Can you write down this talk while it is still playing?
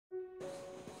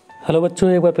Hello बच्चों,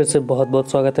 एक बार फिर से बहुत बहुत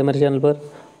स्वागत है मेरे चैनल पर।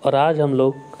 और आज हम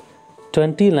लोग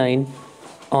 29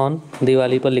 ऑन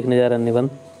दिवाली पर लिखने जा रहे हैं निबंध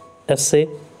ऐसे।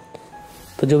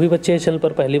 तो जो भी बच्चे इस चैनल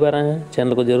पर पहली बार आए हैं,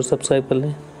 चैनल को जरूर सब्सक्राइब कर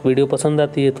लें। वीडियो पसंद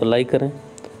आती है तो लाइक करें,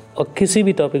 और किसी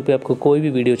भी टॉपिक पे आपको कोई भी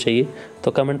वीडियो चाहिए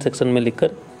तो कमेंट सेक्शन में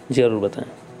लिखकर ज़रूर बताएं।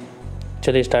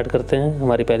 चलिए स्टार्ट करते हैं।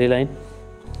 हमारी पहली line,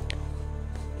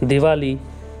 Diwali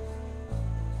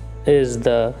is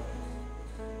the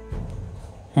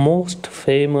most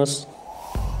famous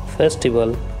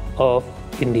festival of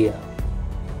India.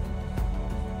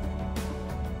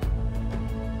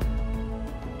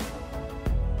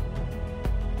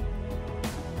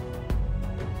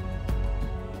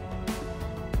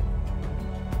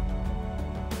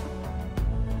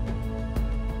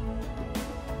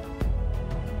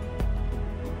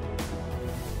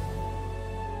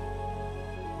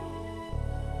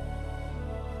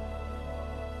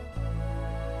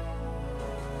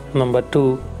 Number 2,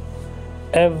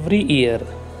 every year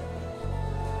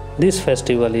this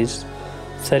festival is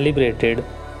celebrated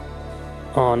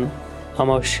on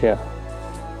Amavasya,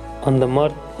 on the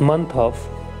month of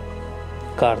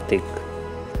Kartik.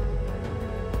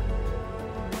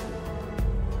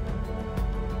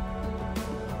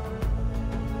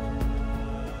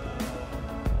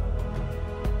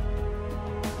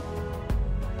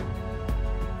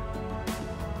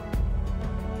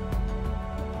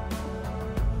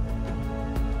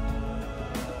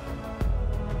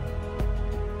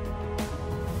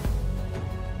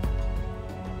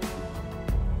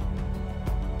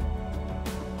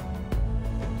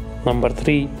 Number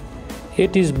 3,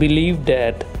 it is believed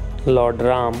that Lord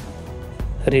Ram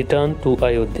returned to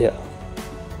Ayodhya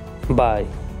by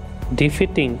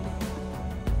defeating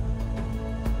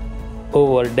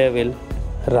over devil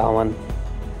Ravan.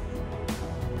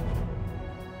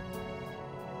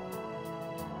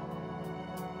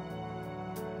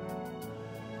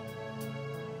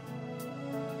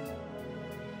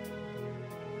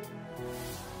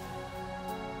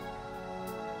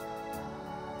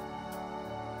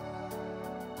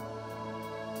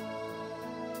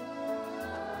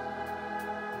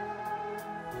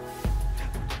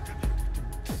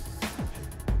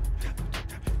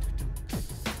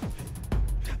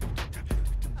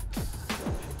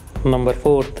 Number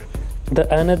 4, the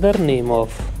another name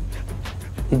of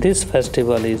this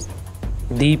festival is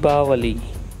Deepawali.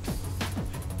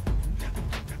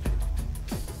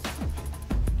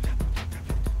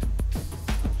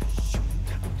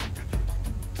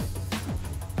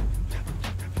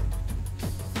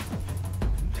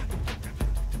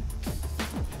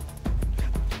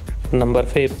 Number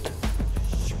 5,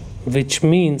 which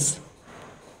means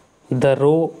the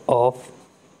row of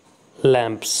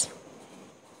lamps.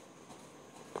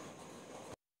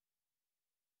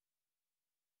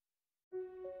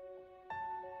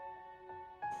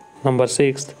 Number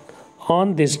 6,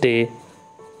 on this day,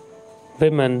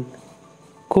 women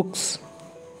cooks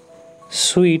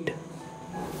sweet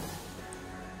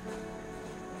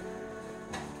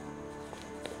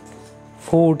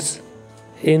foods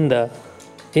in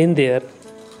their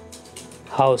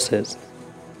houses.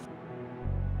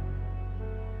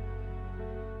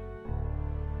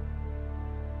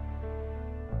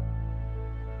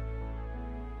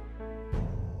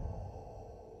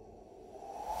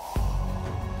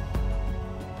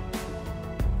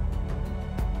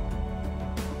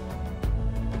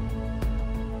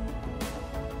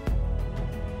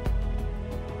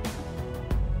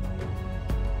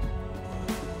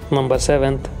 Number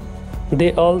 7,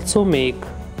 they also make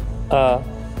a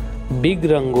big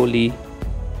rangoli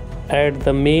at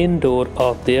the main door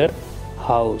of their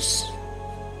house.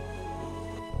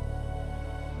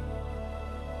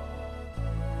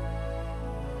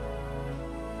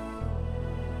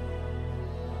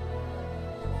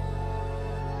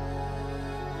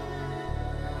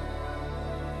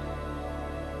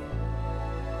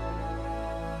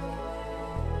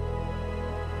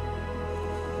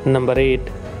 Number 8,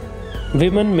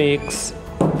 women makes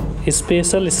a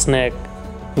special snack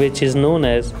which is known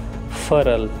as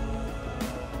furl.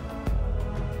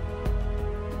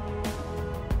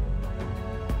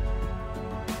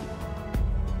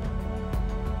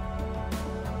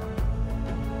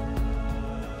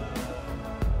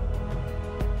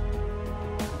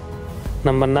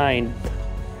 Number 9,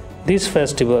 this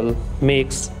festival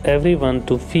makes everyone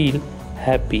to feel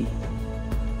happy.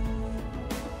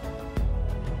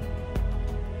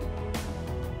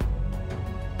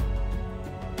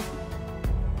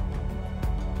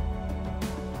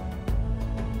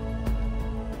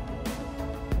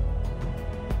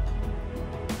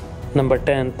 Number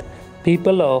 10,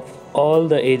 people of all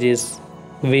the ages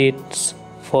waits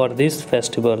for this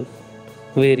festival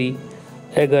very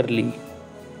eagerly.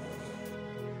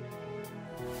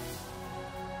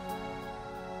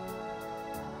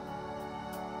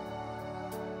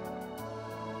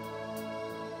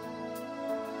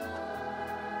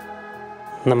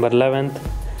 Number 11th,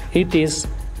 it is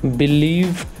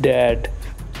believed that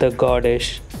the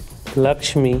goddess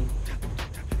Lakshmi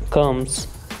comes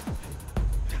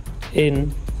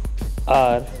in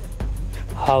our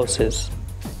houses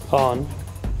on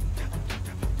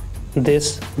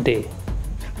this day.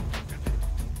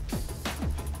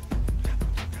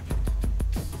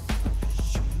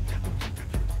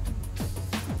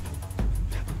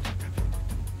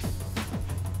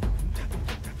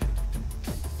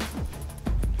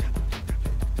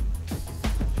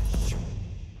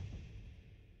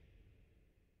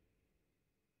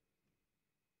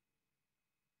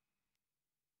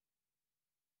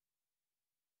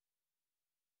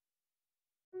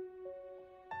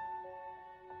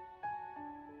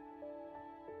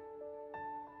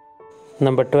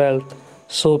 Number 12,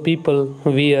 so people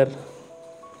wear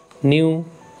new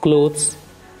clothes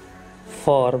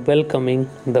for welcoming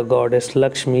the goddess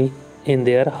Lakshmi in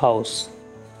their house.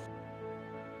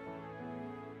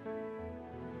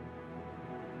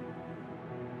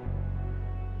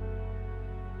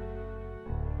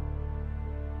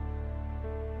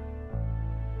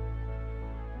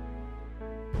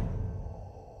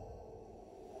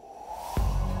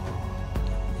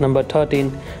 Number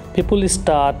 13, people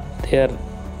start their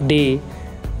day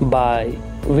by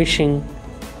wishing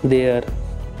their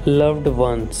loved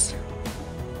ones.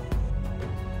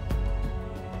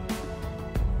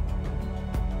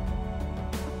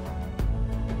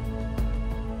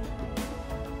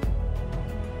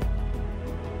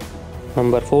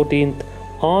 Number 14th,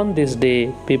 on this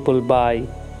day people buy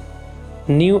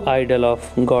new idol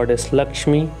of goddess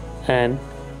Lakshmi and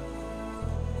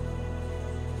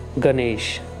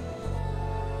Ganesh.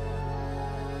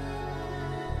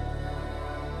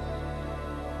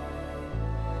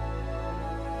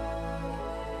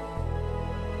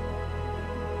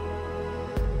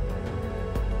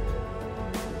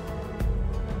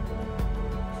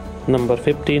 Number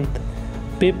 15th,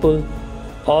 people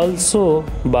also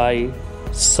buy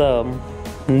some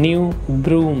new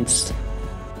brooms.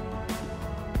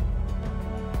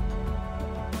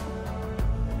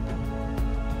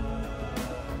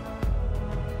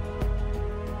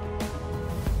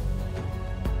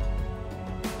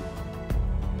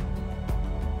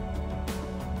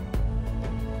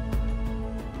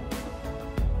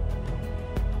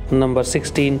 Number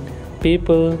 16,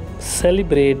 people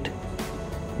celebrate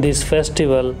this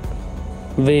festival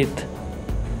with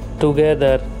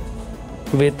together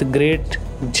with great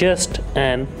zest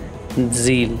and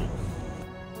zeal.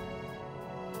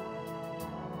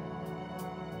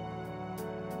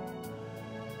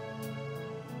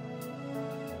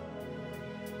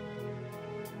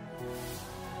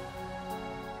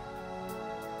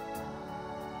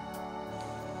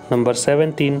 Number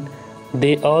 17,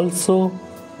 they also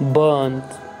burn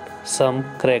some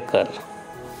cracker.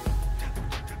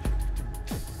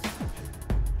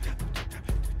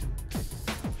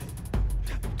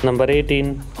 Number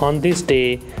 18, on this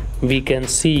day we can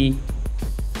see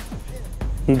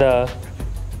the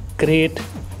great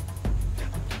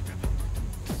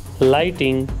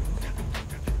lighting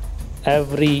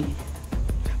everywhere.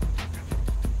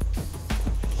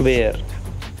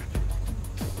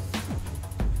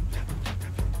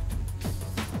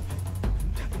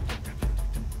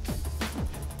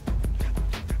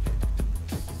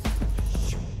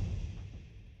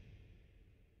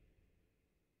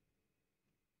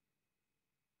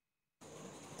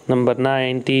 Number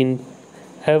 19,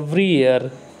 every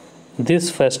year this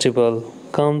festival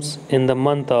comes in the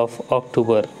month of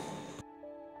October.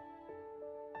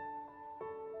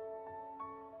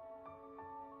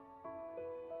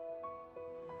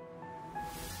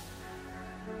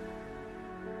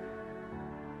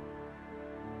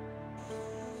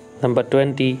 Number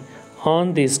 20,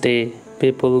 on this day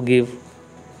people give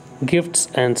gifts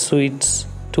and sweets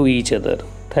to each other.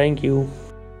 Thank you.